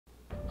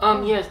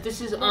Yes,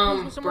 this is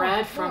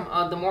Brad from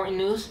the Morton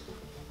News.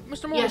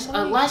 Mr. Morton, yes,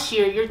 last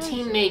year your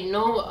team made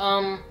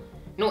no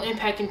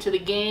impact into the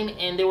game,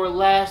 and they were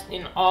last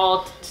in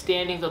all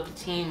standings of the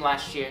team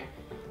last year.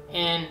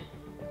 And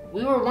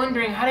we were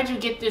wondering, how did you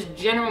get this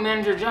general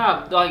manager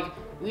job? Like,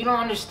 we don't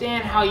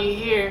understand how you're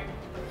here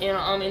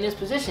in this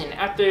position.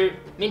 After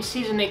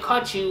mid-season, they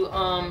caught you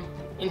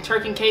in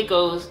Turk and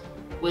Caicos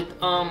with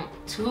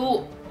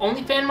 2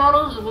 OnlyFans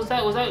models. Was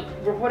that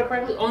reported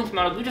correctly? OnlyFans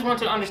models. We just want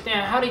to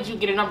understand, how did you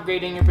get an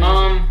upgrade in your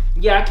position?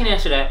 Yeah, I can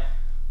answer that.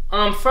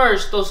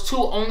 First, those 2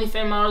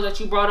 OnlyFans models that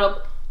you brought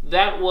up,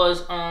 that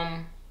was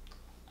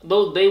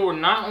though they were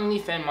not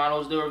OnlyFans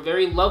models, they were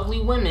very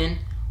lovely women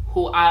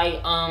who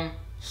I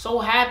so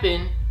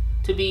happen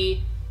to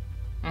be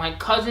my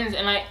cousins,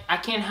 and I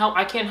can't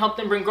help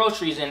them bring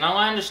groceries in. Now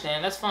I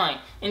understand, that's fine.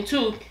 And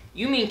 2,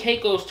 you mean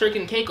Caicos, Turk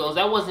and Caicos?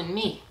 That wasn't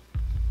me.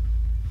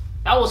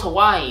 That was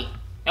Hawaii.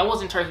 That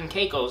wasn't Turk and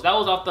Caicos. That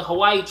was off the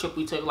Hawaii trip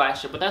we took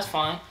last year, but that's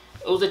fine.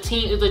 It was a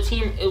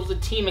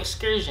team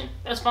excursion.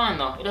 That's fine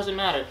though. It doesn't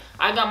matter.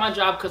 I got my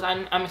job because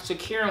I'm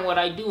secure in what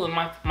I do, and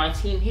my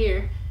team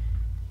here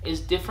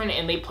is different,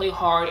 and they play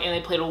hard, and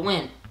they play to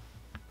win.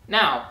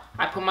 Now,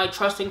 I put my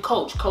trust in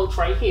Coach. Coach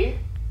right here.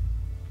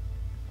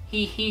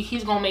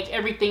 He's gonna make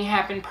everything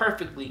happen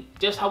perfectly,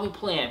 just how we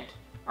planned.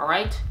 All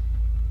right?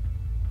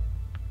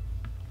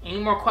 Any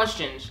more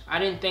questions? I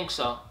didn't think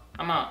so.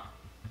 I'm out.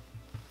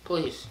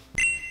 Please.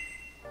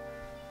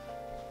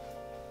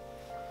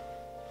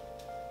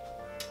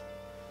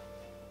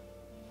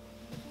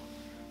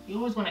 You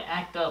always want to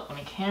act up when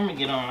the camera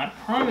get on. I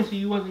promise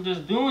you wasn't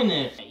just doing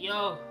this.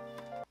 Yo.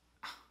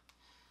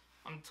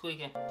 I'm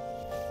tweaking.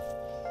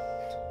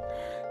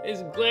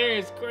 This glare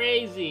is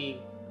crazy.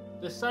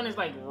 The sun is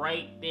like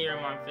right there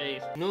in my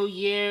face. New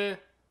year,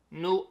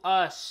 new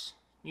us.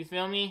 You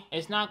feel me?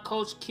 It's not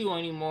Coach Q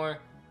anymore.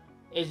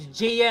 It's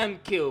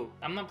GM Q.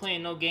 I'm not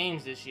playing no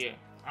games this year.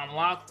 I'm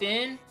locked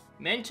in,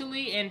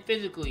 mentally and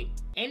physically.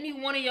 Any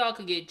one of y'all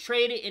could get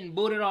traded and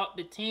booted off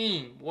the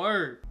team.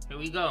 Word. Here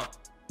we go.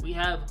 We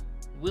have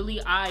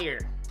Willie Iyer,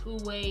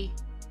 2-way,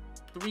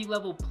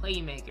 3-level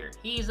playmaker.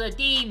 He's a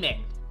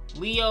demon.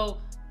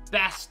 Leo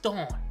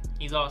Baston.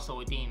 He's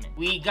also a demon.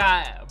 We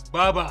got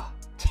Bubba.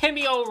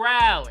 Timmy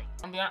O'Reilly.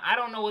 I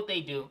don't know what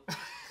they do,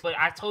 but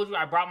I told you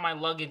I brought my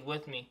luggage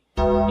with me.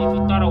 If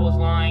you thought I was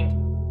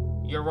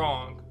lying, you're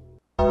wrong.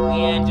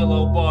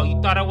 LiAngelo Ball.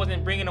 You thought I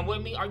wasn't bringing them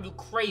with me? Are you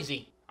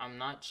crazy? I'm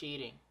not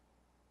cheating.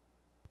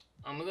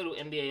 I'm gonna do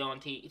NBA on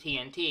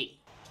TNT.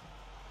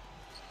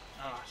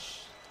 Oh,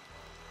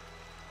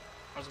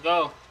 let's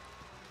go.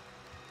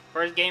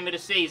 First game of the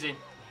season.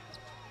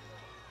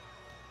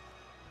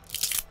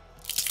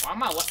 Why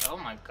am I? Oh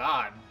my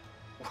god.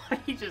 Why did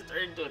he just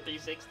turn into a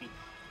 360?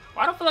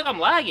 Why do I feel like I'm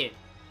lagging?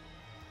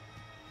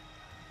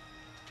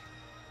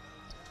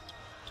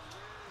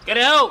 Get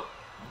out!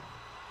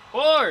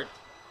 Forward!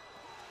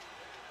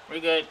 We're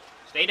good.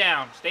 Stay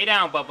down. Stay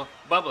down, Bubba.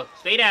 Bubba,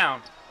 stay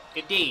down.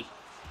 Good D.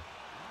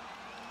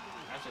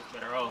 That's just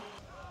better roll.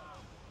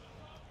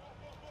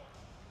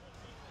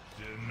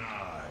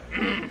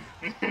 Denied.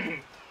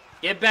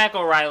 Get back,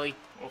 O'Reilly.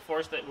 We'll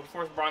force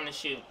Braun to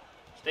shoot.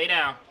 Stay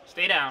down.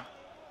 Stay down.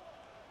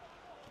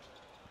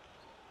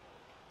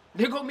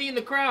 There go me in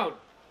the crowd.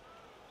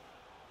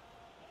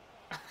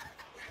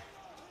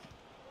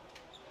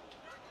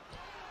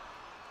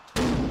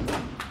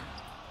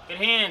 Good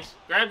hands.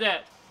 Grab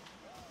that.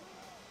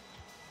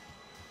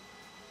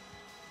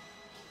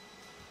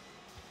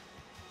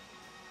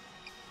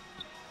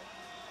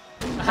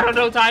 I don't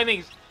know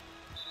timings.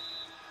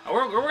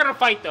 We're gonna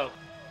fight though.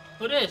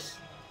 Who this?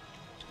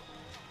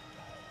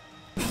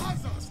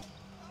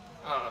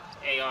 Oh,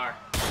 AR.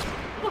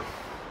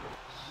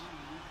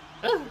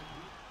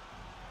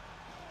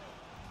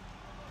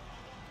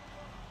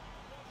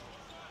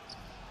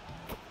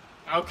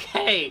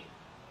 Okay.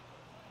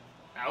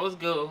 That was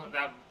good.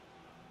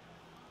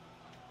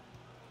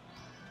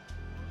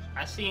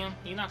 I see him.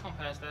 He's not gonna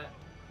pass that.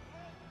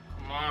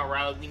 Come on,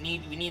 Riley. We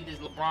need these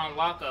LeBron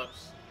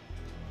lockups.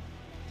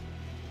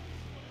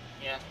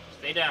 Yeah,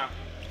 stay down.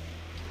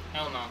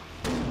 Hell no.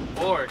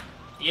 Board.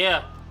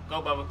 Yeah.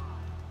 Go, Bubba.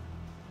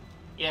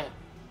 Yeah.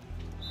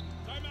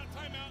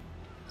 Timeout.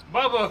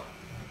 Bubba.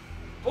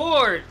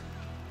 Board.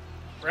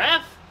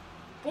 Ref.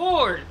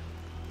 Board.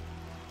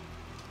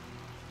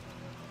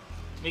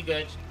 We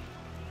good.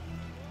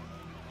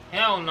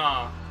 Hell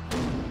no.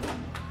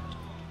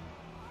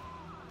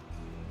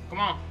 Come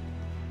on.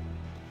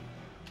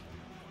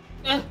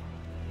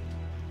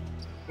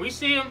 We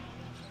see him.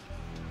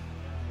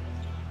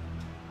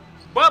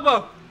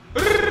 Bubba!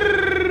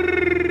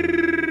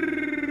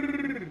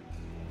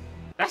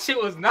 That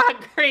shit was not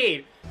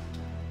great.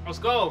 Let's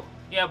go.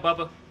 Yeah,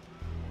 Bubba.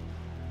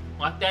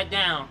 Lock that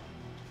down.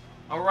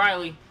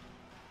 O'Reilly.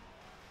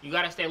 You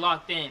gotta stay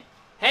locked in.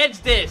 Heads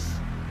this.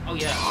 Oh,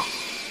 yeah.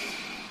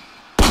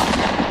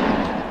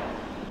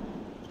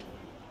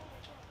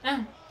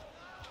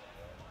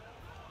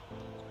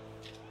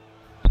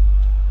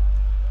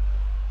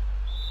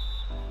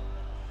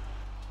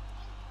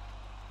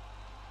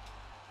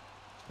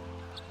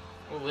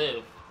 We'll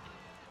live.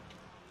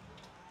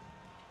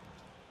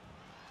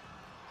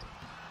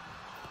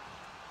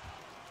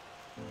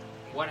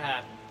 What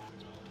happened?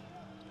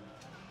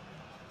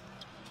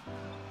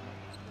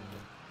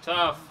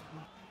 Tough.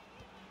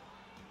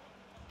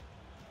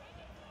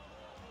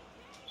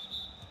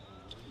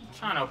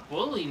 Trying to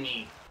bully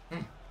me.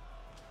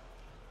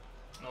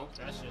 Nope,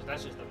 that's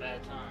just a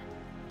bad time.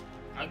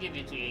 I'll give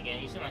it to you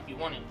again. You seem like you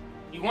want it.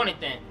 You want it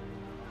then.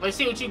 Let's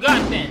see what you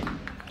got then.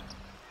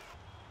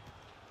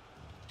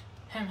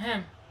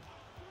 Hem.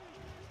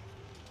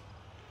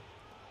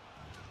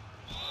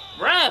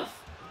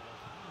 Ref!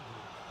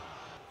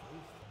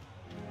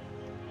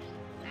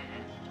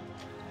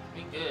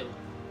 Be good.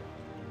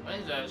 What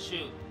is that?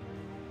 Shoot.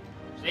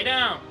 Stay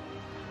down.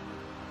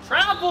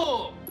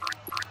 Travel!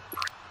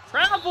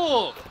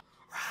 Travel!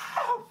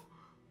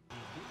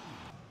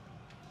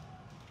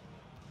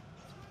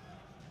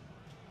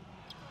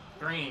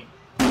 Green.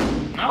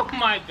 Oh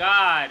my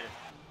god!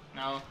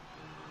 No.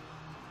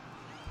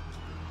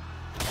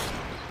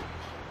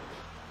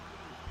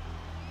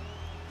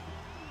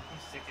 I'm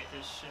sick of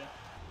this shit.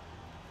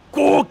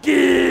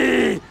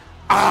 Cookie!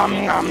 Nom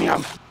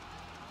nom.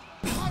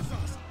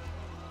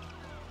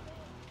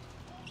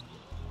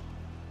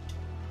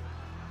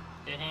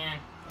 Good hand.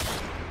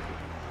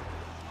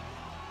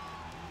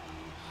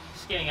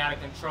 It's getting out of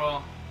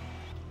control.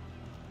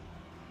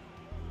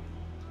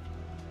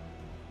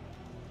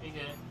 Be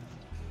good.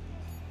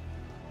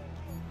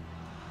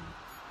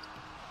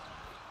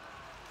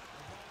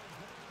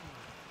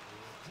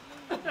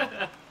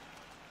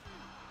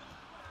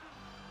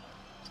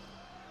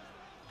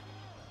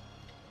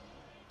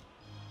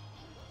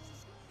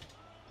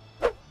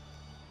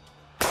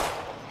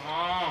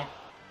 Oh.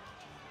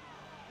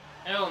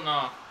 Hell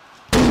no.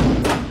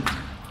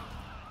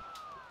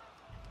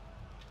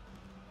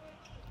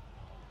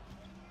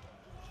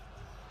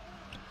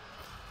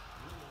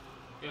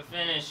 Good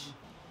finish.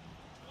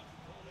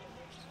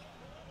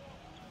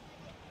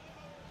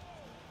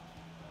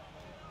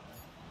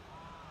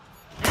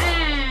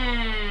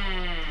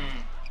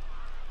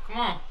 Come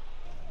on.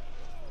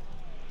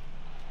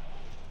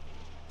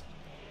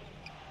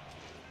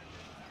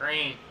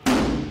 Green.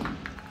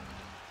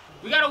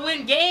 We gotta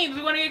win games.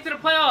 We wanna get to the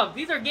playoffs.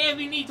 These are games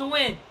we need to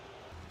win.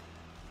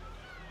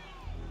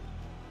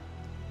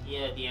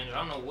 Yeah, DeAndre, I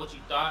don't know what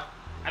you thought.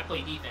 I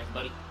play defense,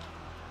 buddy.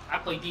 I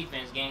play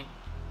defense, game.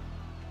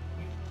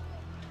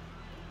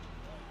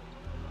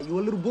 You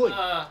a little boy.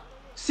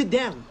 Sit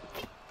down.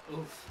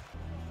 Oof.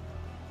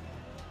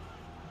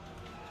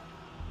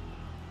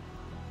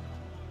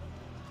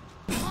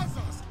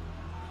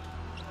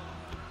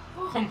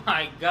 Oh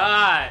my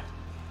god.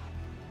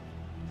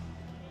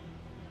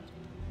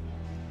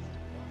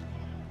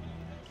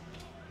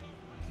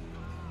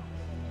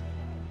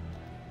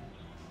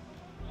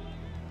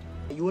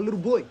 You a little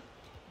boy.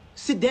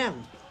 Sit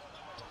down.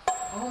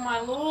 Oh my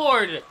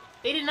lord.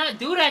 They did not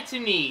do that to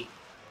me.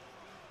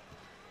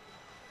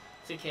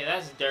 It's okay,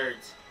 that's dirt.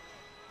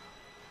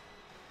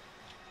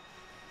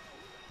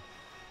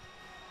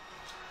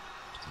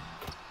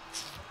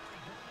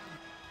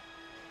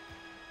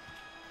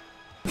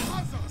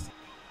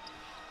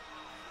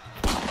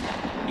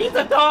 He's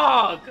a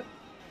dog!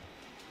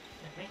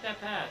 Make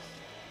that pass.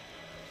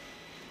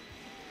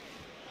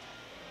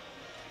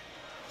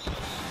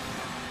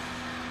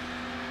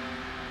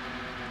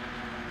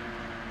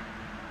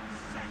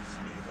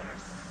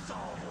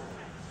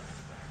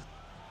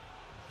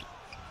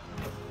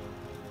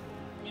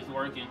 He's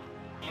working.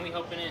 And we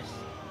hoping this.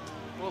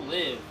 We'll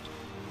live.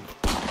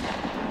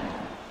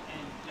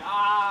 And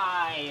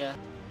die.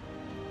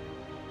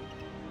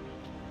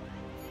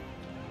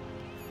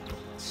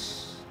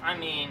 I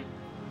mean,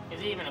 is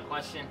it even a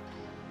question?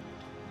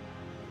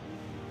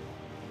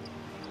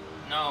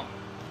 No.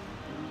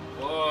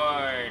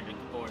 Board.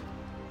 Board.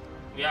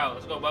 We out.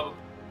 Let's go, Bubba.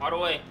 All the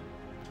way.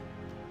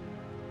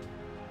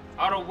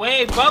 All the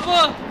way,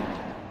 Bubba!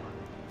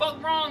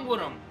 Fuck wrong with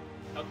him?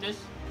 Help this?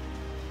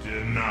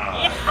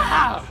 Denied.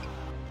 Yeah!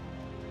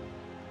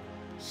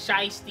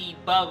 Shiesty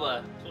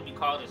Bubba. That's what we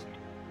call this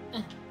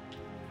man.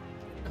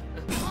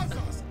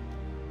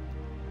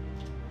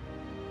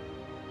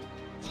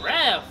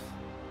 Ref!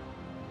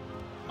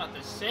 About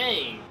to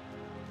say.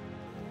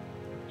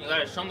 You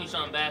gotta show me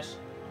something, Bash.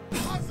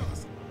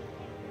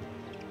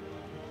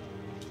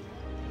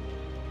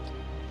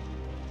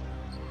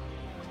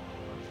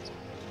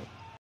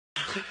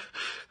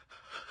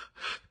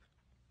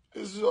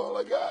 This is all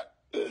I got.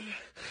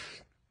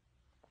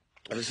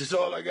 This is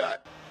all I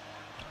got.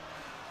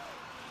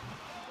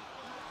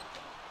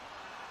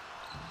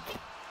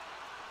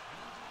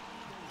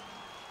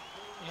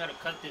 You gotta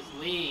cut this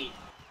lead.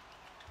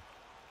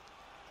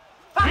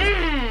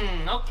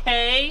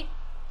 Okay.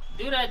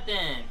 Do that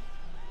then.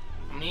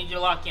 I need you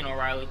to lock in,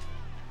 O'Reilly.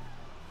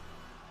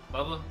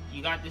 Bubba,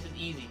 you got this. Is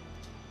easy.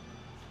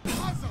 We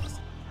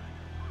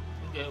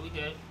good, we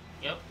good.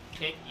 Yep,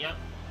 kick, yep.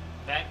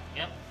 Back,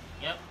 yep.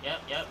 Yep.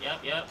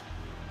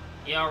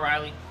 Yeah,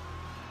 O'Reilly.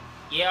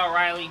 Yeah,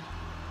 O'Reilly.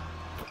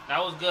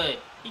 That was good.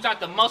 He got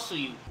to muscle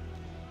you.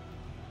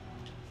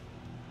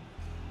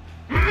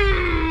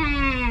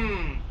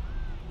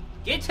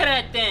 Get to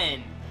that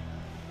then.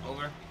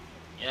 Over.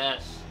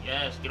 Yes,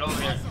 yes, get over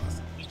there.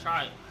 He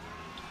tried.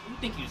 You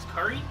think he was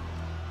Curry?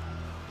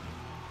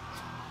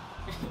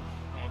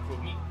 Don't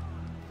prove me.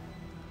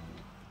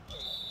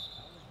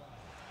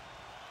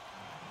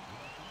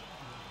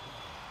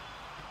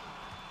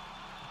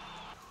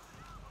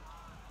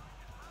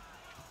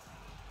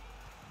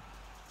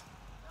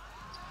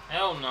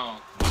 Hell no.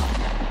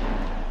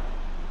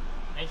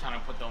 They trying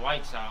to put the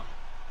lights out.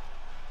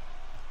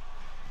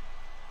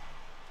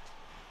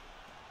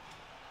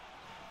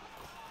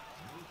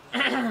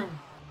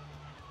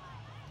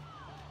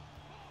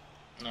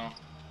 No.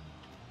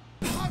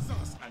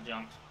 I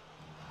jumped.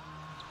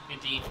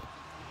 50.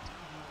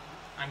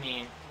 I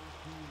mean,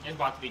 it's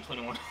about to be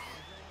 21.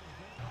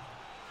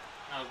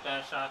 That was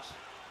bad shots.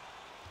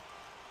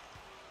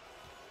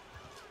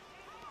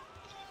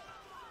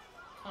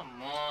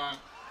 Come on.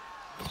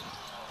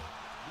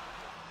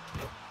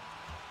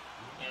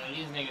 Yeah,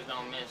 these niggas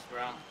don't miss,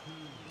 bro.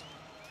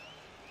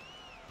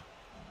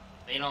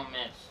 They don't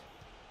miss.